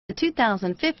The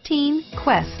 2015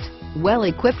 Quest. Well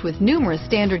equipped with numerous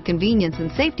standard convenience and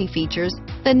safety features,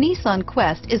 the Nissan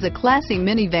Quest is a classy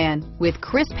minivan with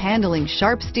crisp handling,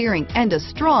 sharp steering, and a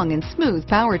strong and smooth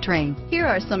powertrain. Here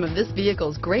are some of this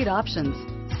vehicle's great options: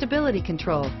 stability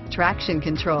control, traction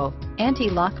control,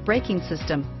 anti-lock braking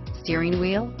system, steering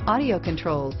wheel audio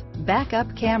controls,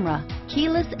 backup camera,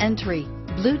 keyless entry,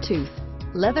 Bluetooth,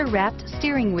 leather-wrapped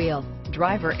steering wheel,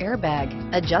 driver airbag,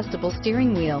 adjustable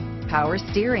steering wheel, power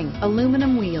steering,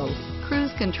 aluminum wheels,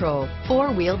 cruise control,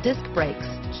 four-wheel disc brakes,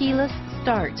 keyless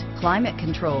start, climate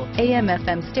control,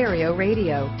 AM/FM stereo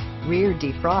radio, rear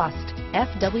defrost,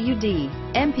 FWD,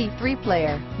 MP3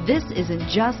 player. This isn't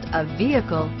just a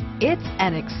vehicle, it's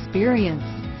an experience.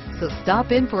 So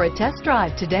stop in for a test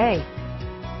drive today.